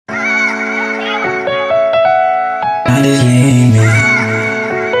I just need me.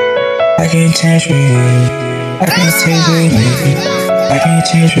 I can't change for you. I can't change for you. I can't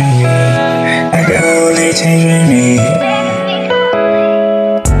change for you. I can only change for me.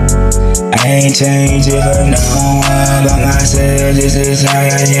 I ain't changing for no one but myself. This is how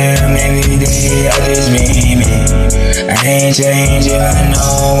I am every day. I just be me. I ain't changing for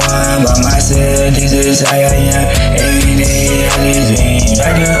no one but myself. This is how I am every day. I just be me.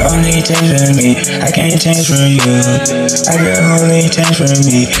 I can only change for me. I can't change for you. I can only change for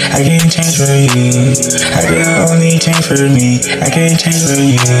me. I can't change for you. I can only change for me. I can't change for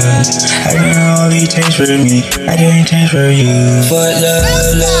you. I can only change for me. I can't change for you. For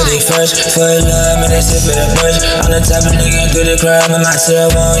love, love it first. For love, man, that's it for the first. I'm the type of nigga through the crowd, but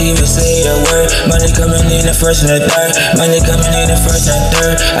myself won't even say a word. Money coming in the first and the third. Money coming in the first and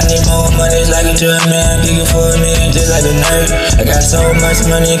third. I need more money, it's like a drum, man. Digging for me, just like a nerd. I got so much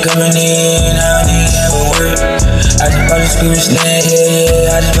money coming in, I don't need ever work. I just bought a screw snare,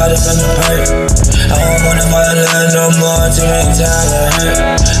 yeah, I just bought a fucking perk. I don't wanna fall in love no more, too many times it hurt.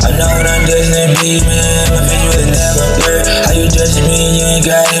 I know what I'm destined to be, man, my vision will never blur. How you judging me, you ain't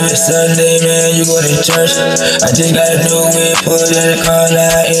got it, it's Sunday, man, you go to church. I just got a new whip, put in the car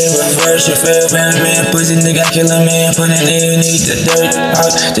light in reverse. You feel bad, man, pussy nigga killing me, put it in, need the dirt. I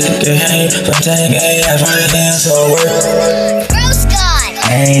just get hang from tank A, I find it in, so work.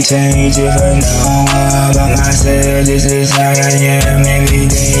 I ain't changing for no one but myself. This is how I am every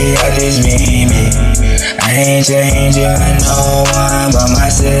day. I just be me. I ain't changing for no one but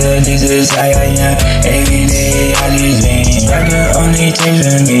myself. This is how I am every day. I just be me. I can only change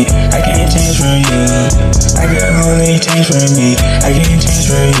for me. I can't change for you. I can only change for me. I can't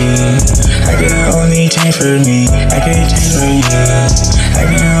change for you. I can only change for me. I can't change for you. I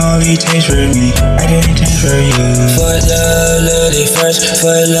can only change for me. I can't change for you. For love, love it first.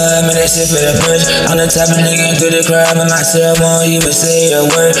 For love, man, that's it for the first. I'm the type of nigga through the crowd, but myself won't even say a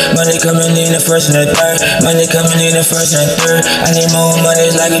word. Money coming in the first and the third. Money coming in the first and third. I need more money,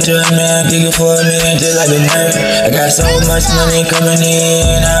 it's like a drum, man. Digging for me, just like a nerd. I got so much money coming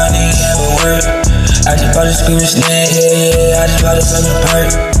in, I don't need ever work. I just bought a screw snare, yeah, I just bought a fucking perk.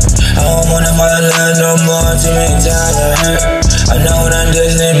 I don't wanna fall in love no more, too many times it hurt. I know what I'm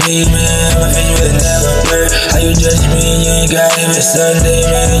destined to be, man, my vision will never blur. How you judge me, you ain't got it, it's Sunday,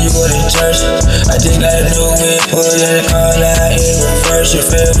 man, you go to church. I just got a new whip, put in the car light in reverse. You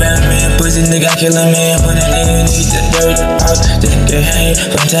feel bad, man, pussy nigga killing me, put it in, need the dirt. I just get hang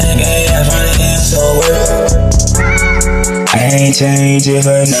from tank A, I find it in, so work. I ain't changing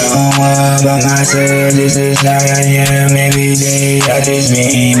for no one but myself. This is how I am every day. I just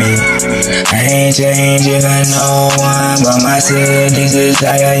be me. I ain't changing for no one but myself. This is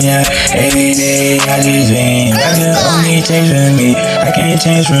how I am every day. I just be me. I can only change for me. I can't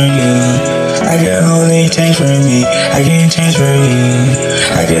change for you. I can only change for me. I can't change for you.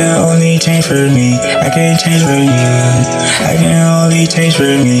 I can only change for me. I can't change for you. I can only change for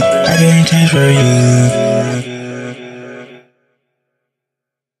me. I can't change for you.